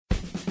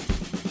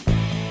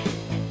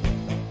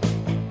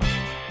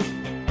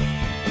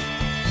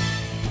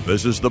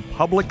This is The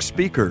Public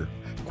Speaker,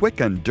 quick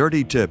and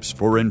dirty tips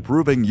for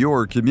improving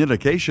your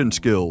communication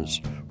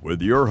skills,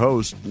 with your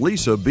host,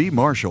 Lisa B.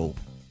 Marshall.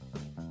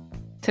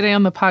 Today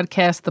on the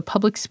podcast, The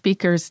Public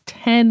Speaker's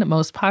 10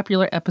 most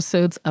popular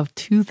episodes of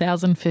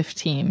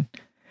 2015.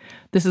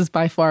 This is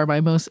by far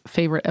my most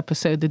favorite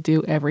episode to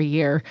do every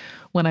year.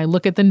 When I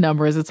look at the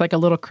numbers, it's like a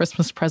little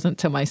Christmas present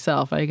to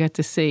myself. I get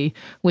to see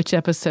which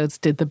episodes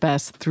did the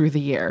best through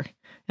the year.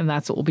 And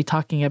that's what we'll be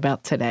talking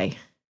about today.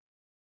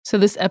 So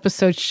this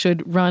episode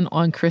should run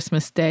on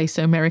Christmas Day.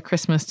 So Merry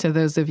Christmas to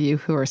those of you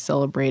who are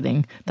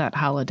celebrating that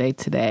holiday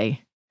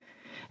today.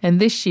 And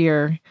this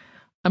year,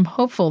 I'm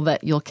hopeful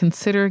that you'll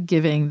consider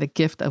giving the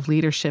gift of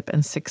leadership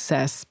and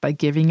success by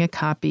giving a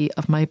copy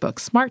of my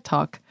book, Smart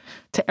Talk,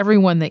 to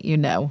everyone that you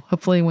know.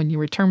 Hopefully, when you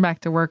return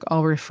back to work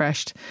all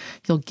refreshed,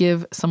 you'll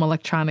give some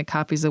electronic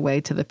copies away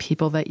to the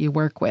people that you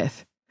work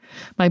with.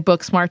 My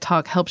book, Smart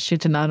Talk, helps you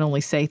to not only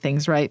say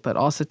things right, but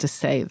also to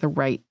say the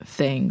right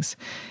things.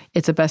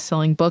 It's a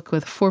best-selling book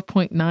with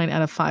 4.9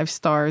 out of 5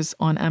 stars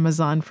on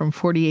Amazon from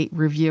 48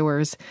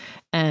 reviewers,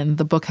 and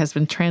the book has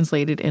been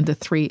translated into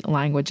 3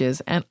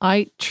 languages. And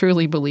I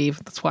truly believe,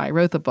 that's why I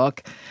wrote the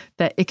book,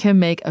 that it can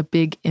make a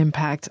big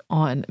impact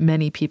on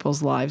many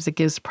people's lives. It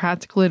gives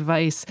practical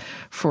advice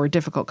for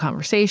difficult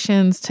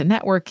conversations, to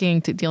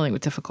networking, to dealing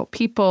with difficult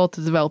people, to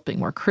developing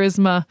more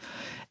charisma.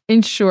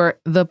 In short,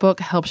 the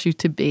book helps you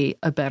to be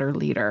a better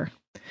leader.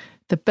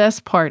 The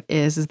best part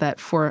is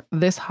that for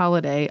this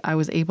holiday, I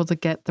was able to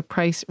get the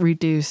price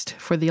reduced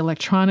for the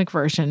electronic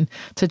version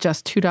to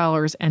just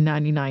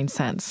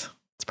 $2.99.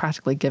 It's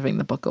practically giving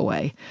the book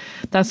away.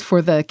 That's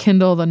for the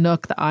Kindle, the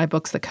Nook, the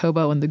iBooks, the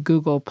Kobo, and the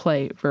Google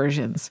Play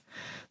versions.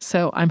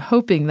 So I'm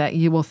hoping that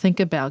you will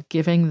think about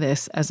giving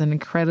this as an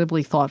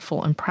incredibly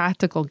thoughtful and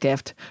practical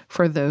gift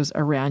for those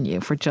around you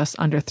for just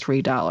under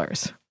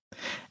 $3.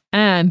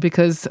 And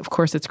because, of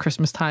course, it's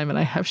Christmas time and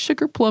I have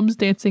sugar plums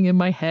dancing in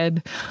my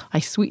head, I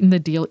sweeten the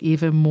deal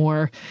even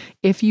more.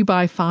 If you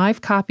buy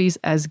 5 copies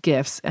as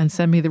gifts and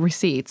send me the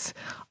receipts,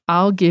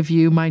 I'll give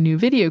you my new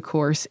video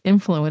course,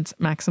 Influence,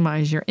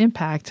 Maximize Your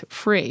Impact,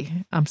 free.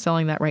 I'm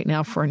selling that right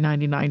now for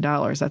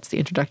 $99. That's the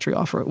introductory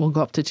offer. It will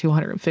go up to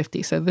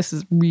 $250. So this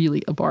is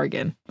really a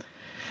bargain.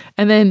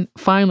 And then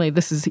finally,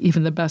 this is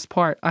even the best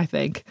part, I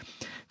think.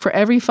 For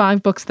every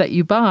 5 books that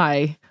you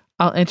buy,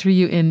 I'll enter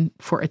you in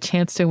for a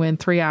chance to win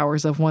 3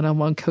 hours of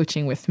one-on-one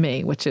coaching with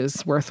me, which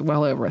is worth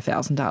well over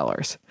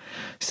 $1,000.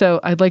 So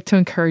I'd like to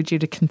encourage you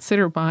to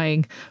consider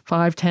buying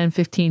 5, 10,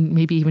 15,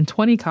 maybe even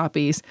 20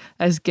 copies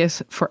as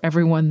gifts for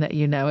everyone that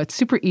you know. It's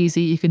super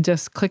easy. You can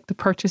just click the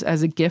purchase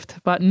as a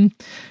gift button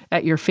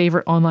at your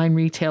favorite online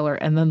retailer,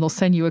 and then they'll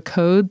send you a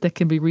code that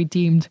can be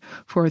redeemed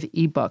for the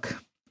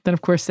ebook. Then,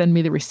 of course, send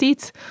me the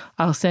receipts.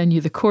 I'll send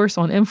you the course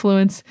on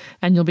influence,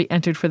 and you'll be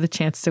entered for the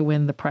chance to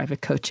win the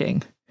private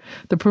coaching.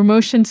 The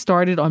promotion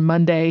started on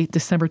Monday,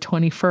 December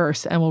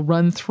 21st, and will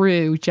run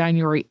through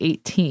January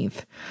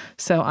 18th.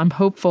 So I'm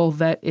hopeful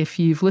that if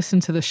you've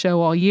listened to the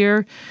show all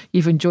year,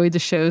 you've enjoyed the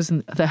shows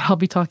that I'll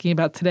be talking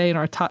about today in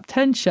our Top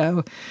 10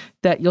 show,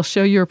 that you'll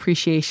show your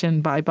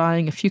appreciation by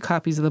buying a few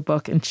copies of the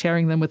book and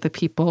sharing them with the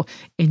people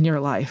in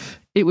your life.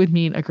 It would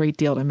mean a great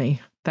deal to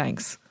me.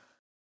 Thanks.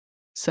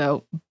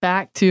 So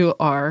back to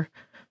our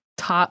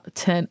Top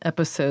 10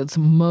 episodes,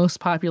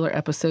 most popular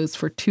episodes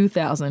for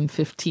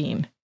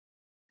 2015.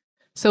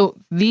 So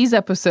these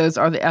episodes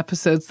are the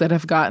episodes that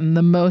have gotten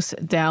the most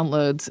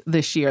downloads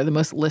this year, the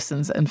most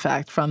listens, in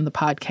fact, from the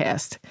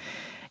podcast.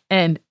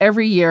 And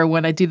every year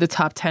when I do the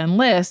top 10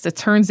 list, it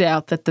turns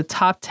out that the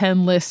top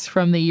 10 list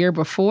from the year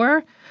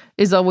before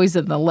is always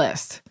in the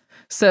list.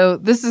 So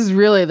this is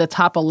really the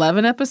top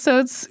 11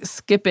 episodes,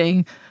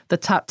 skipping the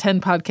top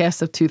 10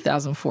 podcasts of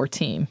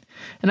 2014.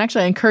 And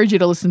actually, I encourage you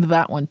to listen to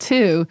that one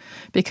too,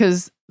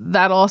 because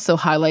that also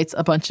highlights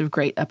a bunch of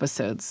great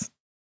episodes.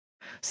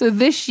 So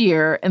this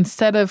year,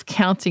 instead of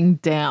counting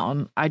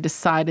down, I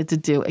decided to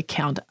do a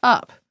count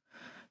up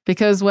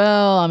because,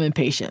 well, I'm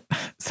impatient.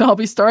 So I'll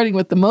be starting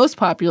with the most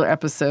popular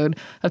episode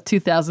of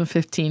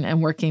 2015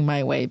 and working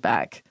my way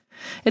back.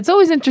 It's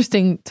always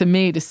interesting to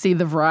me to see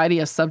the variety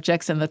of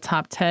subjects in the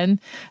top 10.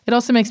 It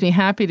also makes me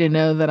happy to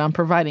know that I'm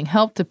providing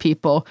help to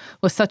people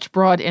with such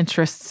broad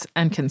interests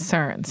and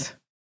concerns.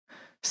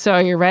 So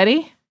are you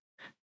ready?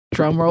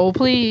 Drum roll,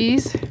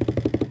 please.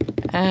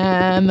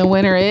 And the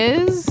winner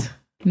is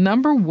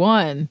number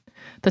 1.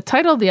 The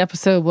title of the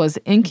episode was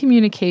In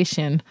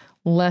Communication,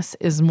 Less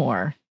is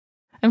More.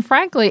 And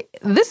frankly,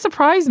 this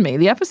surprised me.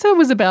 The episode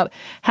was about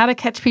how to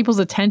catch people's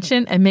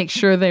attention and make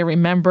sure they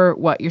remember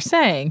what you're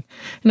saying.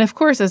 And of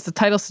course, as the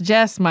title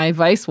suggests, my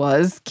advice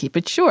was keep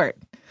it short.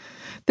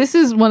 This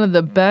is one of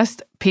the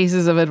best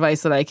pieces of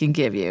advice that I can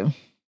give you.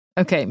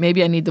 Okay,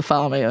 maybe I need to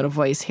follow my own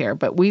voice here,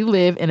 but we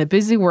live in a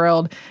busy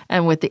world,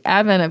 and with the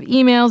advent of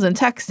emails and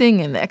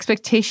texting, and the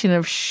expectation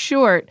of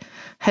short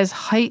has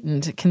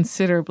heightened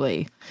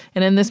considerably.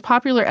 And in this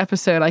popular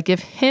episode, I give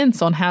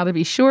hints on how to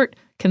be short,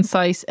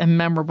 concise, and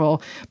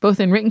memorable, both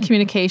in written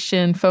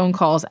communication, phone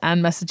calls,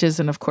 and messages,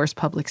 and of course,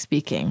 public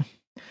speaking.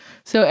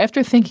 So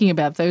after thinking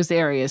about those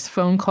areas,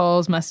 phone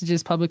calls,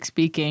 messages, public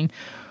speaking,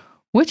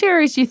 Which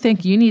areas do you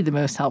think you need the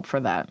most help for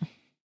that?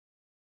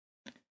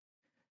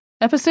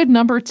 Episode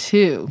number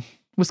 2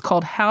 was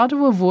called How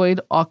to Avoid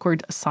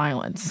Awkward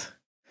Silence.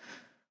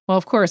 Well,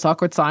 of course,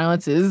 awkward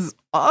silence is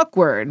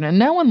awkward and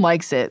no one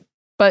likes it,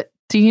 but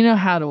do you know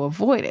how to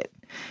avoid it?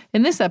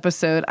 In this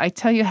episode, I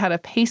tell you how to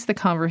pace the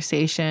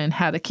conversation,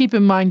 how to keep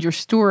in mind your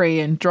story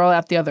and draw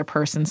out the other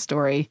person's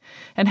story,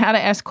 and how to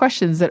ask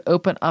questions that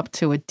open up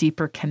to a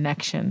deeper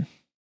connection.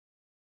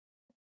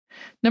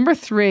 Number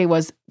 3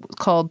 was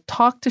called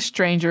Talk to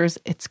Strangers.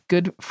 It's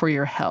Good for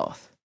Your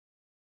Health.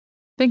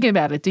 Thinking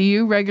about it, do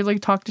you regularly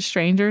talk to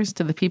strangers,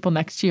 to the people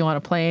next to you on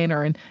a plane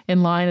or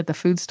in line at the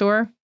food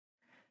store?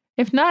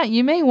 If not,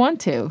 you may want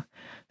to.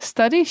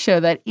 Studies show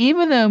that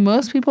even though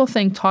most people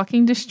think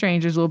talking to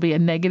strangers will be a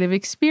negative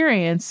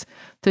experience,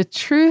 the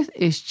truth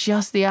is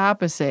just the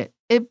opposite.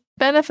 It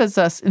benefits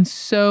us in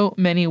so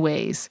many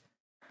ways.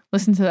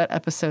 Listen to that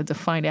episode to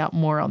find out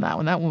more on that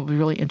one. That one will be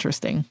really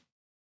interesting.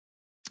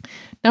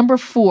 Number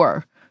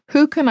 4,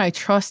 who can I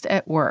trust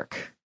at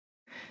work?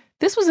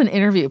 This was an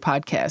interview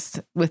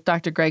podcast with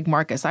Dr. Greg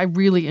Marcus. I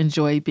really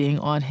enjoy being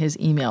on his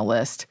email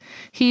list.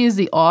 He is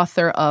the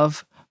author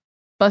of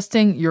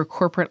Busting Your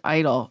Corporate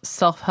Idol,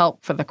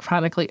 Self-Help for the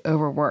Chronically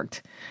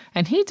Overworked.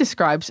 And he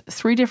describes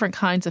 3 different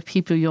kinds of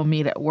people you'll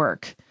meet at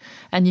work.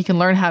 And you can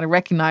learn how to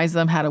recognize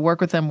them, how to work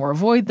with them or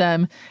avoid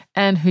them,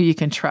 and who you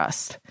can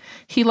trust.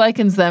 He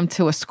likens them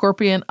to a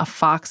scorpion, a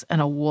fox,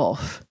 and a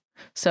wolf.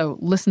 So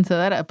listen to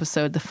that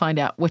episode to find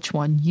out which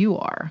one you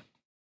are.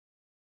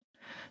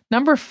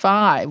 Number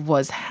 5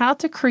 was how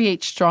to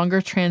create stronger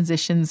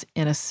transitions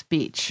in a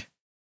speech.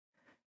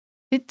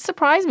 It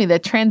surprised me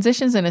that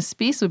transitions in a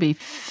speech would be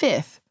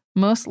 5th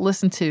most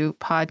listened to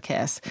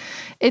podcast.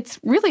 It's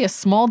really a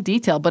small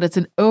detail, but it's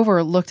an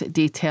overlooked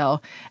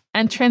detail.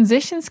 And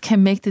transitions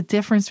can make the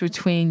difference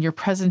between your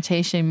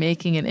presentation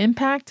making an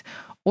impact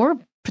or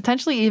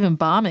potentially even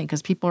bombing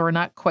because people are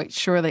not quite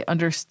sure they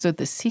understood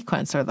the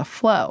sequence or the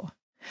flow.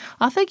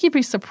 I think you'd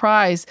be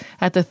surprised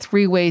at the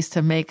 3 ways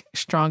to make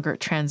stronger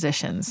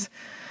transitions.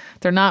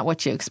 They're not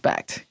what you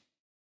expect.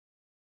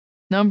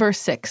 Number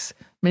 6,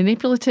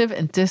 manipulative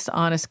and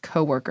dishonest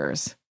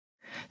coworkers.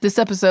 This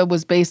episode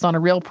was based on a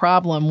real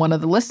problem one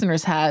of the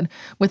listeners had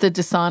with a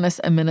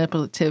dishonest and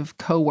manipulative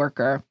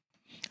coworker.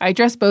 I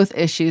addressed both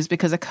issues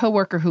because a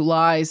coworker who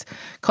lies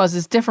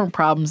causes different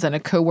problems than a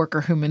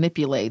coworker who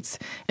manipulates,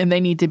 and they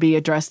need to be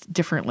addressed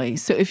differently.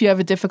 So if you have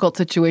a difficult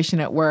situation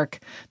at work,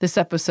 this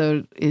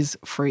episode is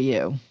for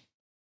you.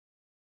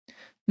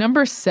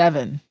 Number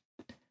 7,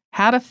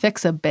 how to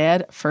fix a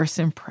bad first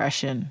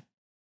impression.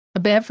 A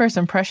bad first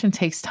impression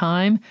takes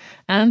time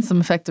and some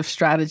effective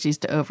strategies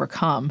to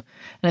overcome,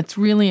 and it's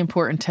really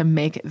important to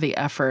make the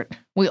effort.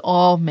 We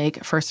all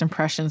make first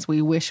impressions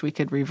we wish we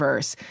could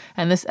reverse,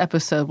 and this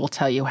episode will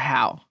tell you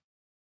how.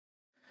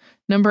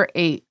 Number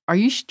 8, are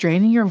you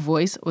straining your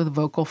voice with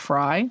vocal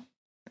fry?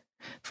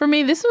 For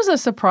me, this was a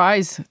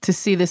surprise to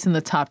see this in the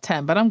top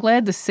 10, but I'm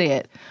glad to see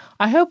it.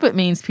 I hope it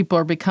means people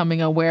are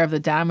becoming aware of the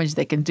damage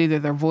they can do to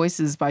their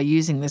voices by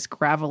using this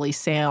gravelly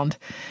sound,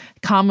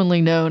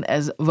 commonly known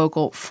as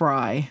vocal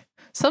fry.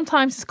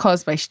 Sometimes it's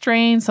caused by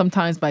strain,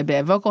 sometimes by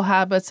bad vocal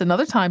habits, and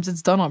other times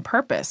it's done on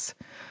purpose.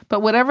 But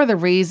whatever the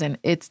reason,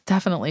 it's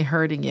definitely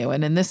hurting you.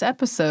 And in this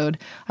episode,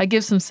 I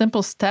give some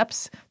simple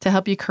steps to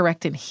help you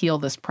correct and heal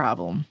this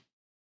problem.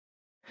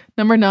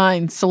 Number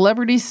 9,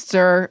 celebrities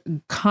stir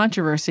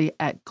controversy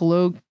at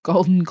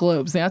Golden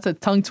Globes. Now, that's a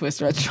tongue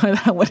twister. Let's try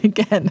that one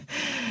again.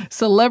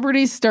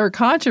 Celebrities stir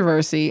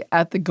controversy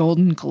at the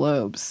Golden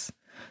Globes.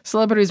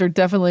 Celebrities are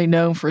definitely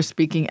known for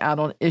speaking out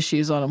on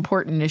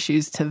important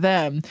issues to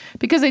them,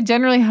 because they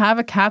generally have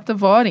a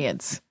captive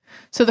audience.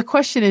 So the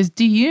question is,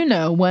 do you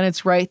know when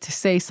it's right to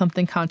say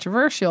something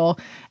controversial,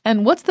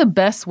 and what's the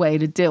best way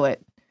to do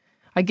it?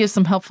 I give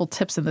some helpful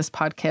tips in this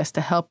podcast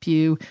to help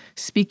you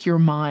speak your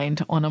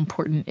mind on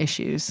important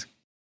issues.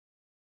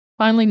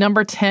 Finally,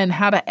 number 10,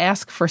 how to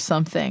ask for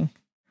something.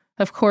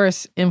 Of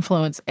course,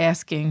 influence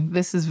asking.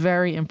 This is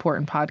very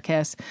important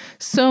podcast.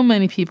 So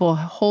many people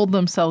hold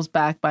themselves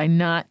back by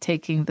not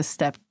taking the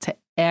step to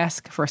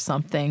ask for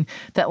something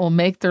that will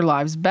make their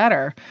lives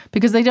better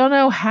because they don't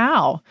know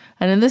how.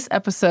 And in this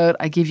episode,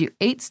 I give you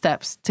 8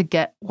 steps to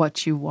get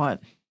what you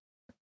want.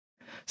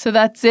 So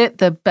that's it,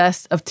 the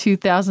best of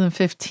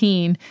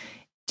 2015.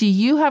 Do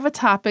you have a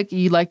topic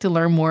you'd like to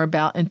learn more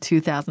about in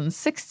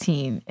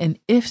 2016? And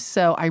if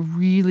so, I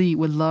really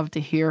would love to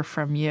hear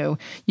from you.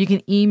 You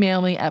can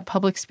email me at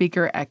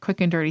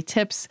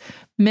publicspeaker@quickanddirtytips.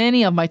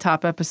 Many of my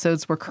top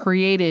episodes were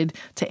created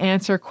to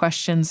answer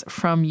questions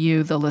from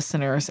you, the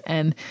listeners.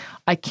 And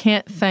I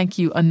can't thank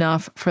you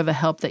enough for the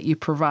help that you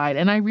provide.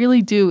 And I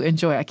really do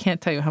enjoy, I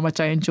can't tell you how much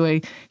I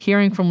enjoy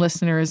hearing from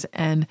listeners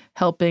and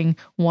helping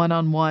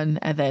one-on-one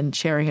and then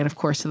sharing it, of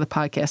course, to the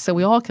podcast so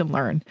we all can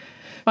learn.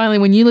 Finally,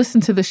 when you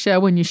listen to the show,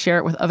 when you share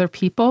it with other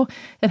people,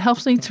 it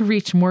helps me to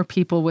reach more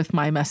people with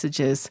my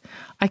messages.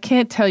 I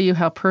can't tell you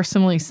how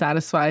personally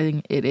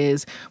satisfying it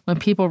is when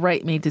people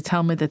write me to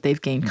tell me that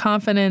they've gained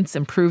confidence,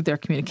 improved their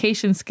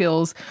communication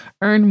skills,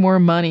 earned more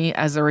money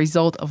as a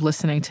result of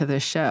listening to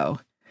this show.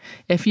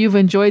 If you've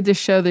enjoyed this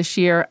show this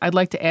year, I'd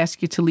like to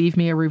ask you to leave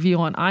me a review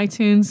on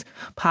iTunes,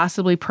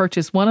 possibly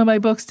purchase one of my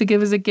books to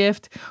give as a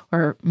gift,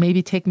 or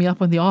maybe take me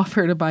up on the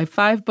offer to buy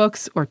 5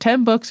 books or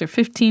 10 books or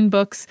 15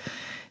 books.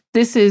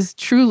 This is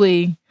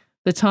truly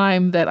the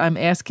time that I'm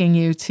asking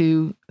you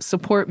to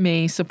support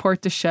me,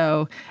 support the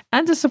show,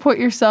 and to support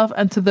yourself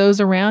and to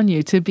those around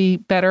you to be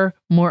better,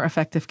 more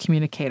effective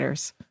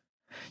communicators.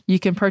 You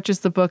can purchase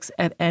the books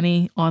at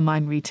any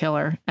online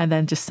retailer and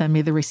then just send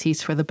me the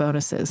receipts for the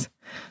bonuses.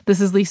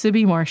 This is Lisa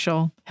B.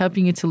 Marshall,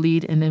 helping you to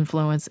lead and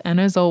influence. And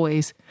as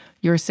always,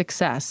 your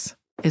success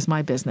is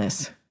my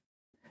business.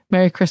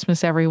 Merry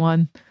Christmas,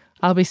 everyone.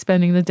 I'll be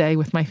spending the day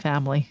with my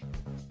family.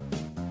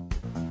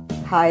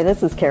 Hi,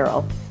 this is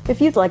Carol. If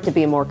you'd like to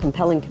be a more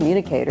compelling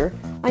communicator,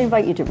 I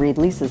invite you to read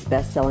Lisa's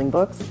best-selling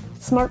books,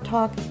 Smart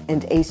Talk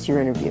and Ace Your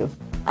Interview.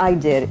 I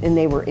did, and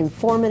they were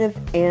informative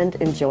and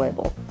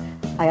enjoyable.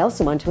 I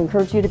also want to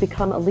encourage you to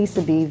become a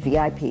Lisa B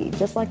VIP,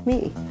 just like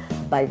me,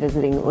 by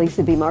visiting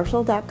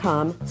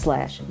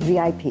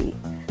lisabmarshall.com/VIP.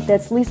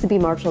 That's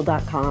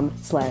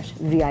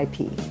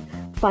lisabmarshall.com/VIP.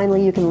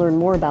 Finally, you can learn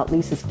more about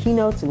Lisa's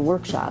keynotes and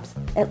workshops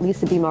at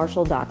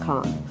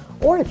lisabmarshall.com.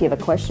 Or if you have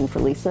a question for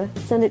Lisa,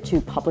 send it to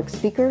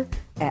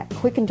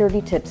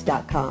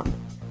publicspeaker@quickanddirtytips.com.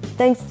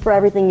 Thanks for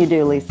everything you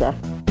do, Lisa.